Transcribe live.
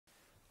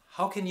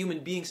How can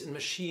human beings and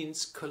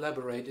machines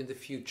collaborate in the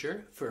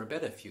future for a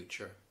better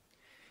future?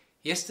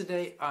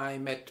 Yesterday I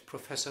met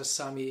Professor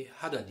Sami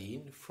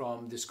Haddadin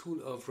from the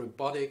School of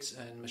Robotics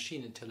and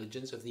Machine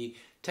Intelligence of the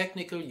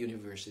Technical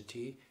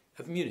University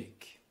of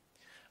Munich.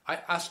 I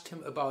asked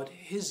him about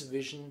his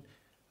vision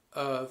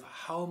of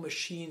how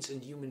machines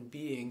and human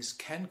beings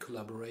can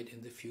collaborate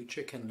in the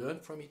future, can learn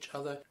from each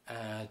other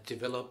and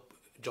develop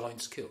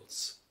joint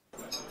skills.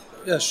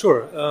 Yeah,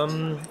 sure.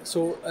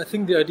 So I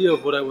think the idea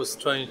of what I was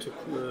trying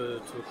to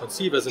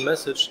conceive as a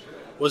message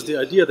was the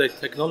idea that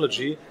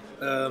technology,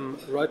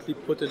 rightly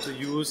put into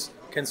use,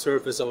 can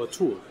serve as our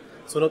tool.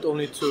 So not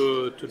only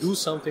to do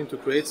something, to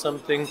create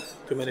something,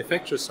 to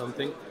manufacture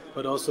something,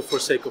 but also for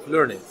sake of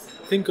learning.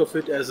 Think of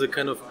it as a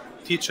kind of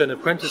teacher and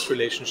apprentice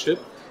relationship.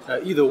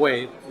 Either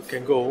way it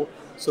can go,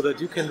 so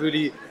that you can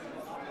really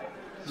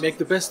make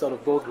the best out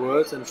of both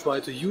worlds and try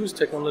to use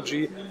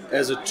technology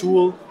as a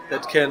tool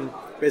that can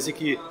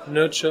basically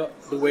nurture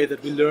the way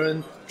that we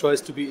learn,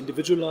 tries to be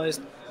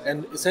individualized,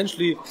 and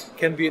essentially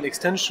can be an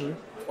extension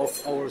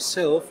of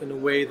ourselves in a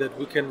way that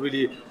we can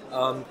really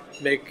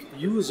make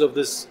use of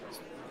this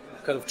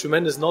kind of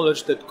tremendous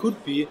knowledge that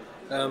could be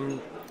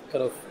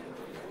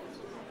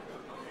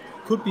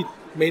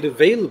made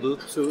available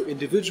to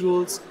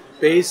individuals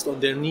based on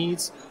their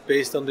needs,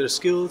 based on their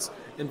skills,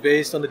 and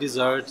based on the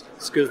desired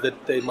skills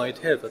that they might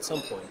have at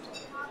some point.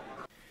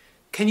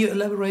 Can you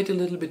elaborate a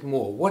little bit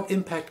more? What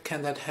impact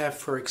can that have,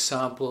 for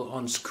example,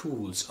 on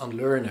schools, on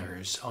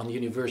learners, on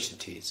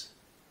universities?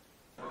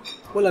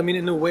 Well, I mean,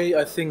 in a way,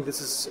 I think this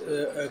is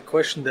a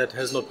question that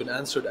has not been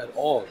answered at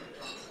all,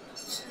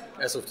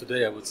 as of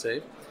today, I would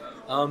say.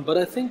 But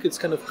I think it's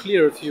kind of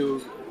clear if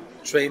you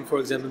train, for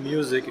example,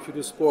 music, if you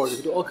do sport, if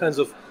you do all kinds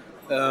of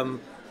kind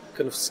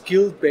of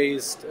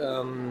skill-based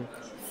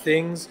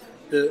things,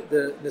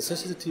 the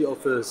necessity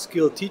of a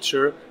skilled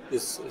teacher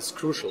is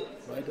crucial,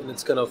 right? And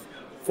it's kind of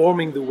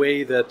forming the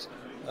way that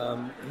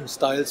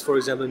styles, for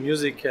example,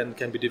 music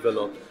can be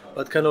developed,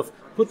 but kind of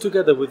put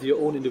together with your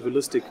own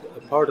individualistic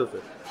part of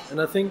it.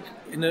 And I think,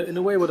 in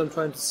a way, what I'm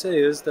trying to say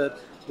is that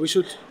we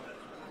should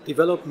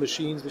develop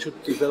machines, we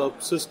should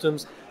develop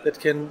systems that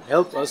can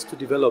help us to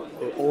develop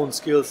our own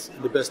skills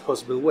in the best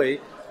possible way,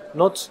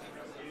 not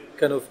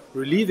kind of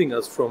relieving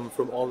us from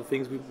all the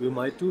things we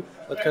might do,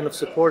 but kind of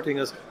supporting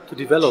us to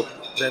develop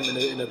them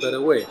in a better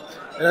way.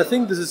 And I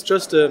think this is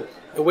just a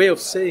way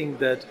of saying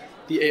that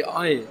the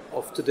AI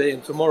of today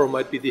and tomorrow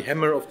might be the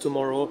hammer of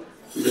tomorrow,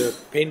 the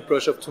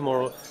paintbrush of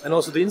tomorrow, and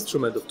also the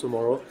instrument of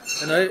tomorrow.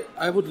 And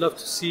I would love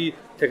to see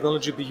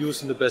technology be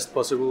used in the best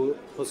possible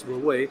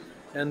way,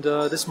 and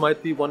this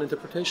might be one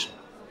interpretation.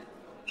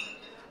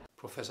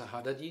 Professor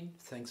Haddadin,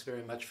 thanks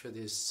very much for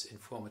this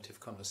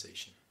informative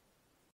conversation.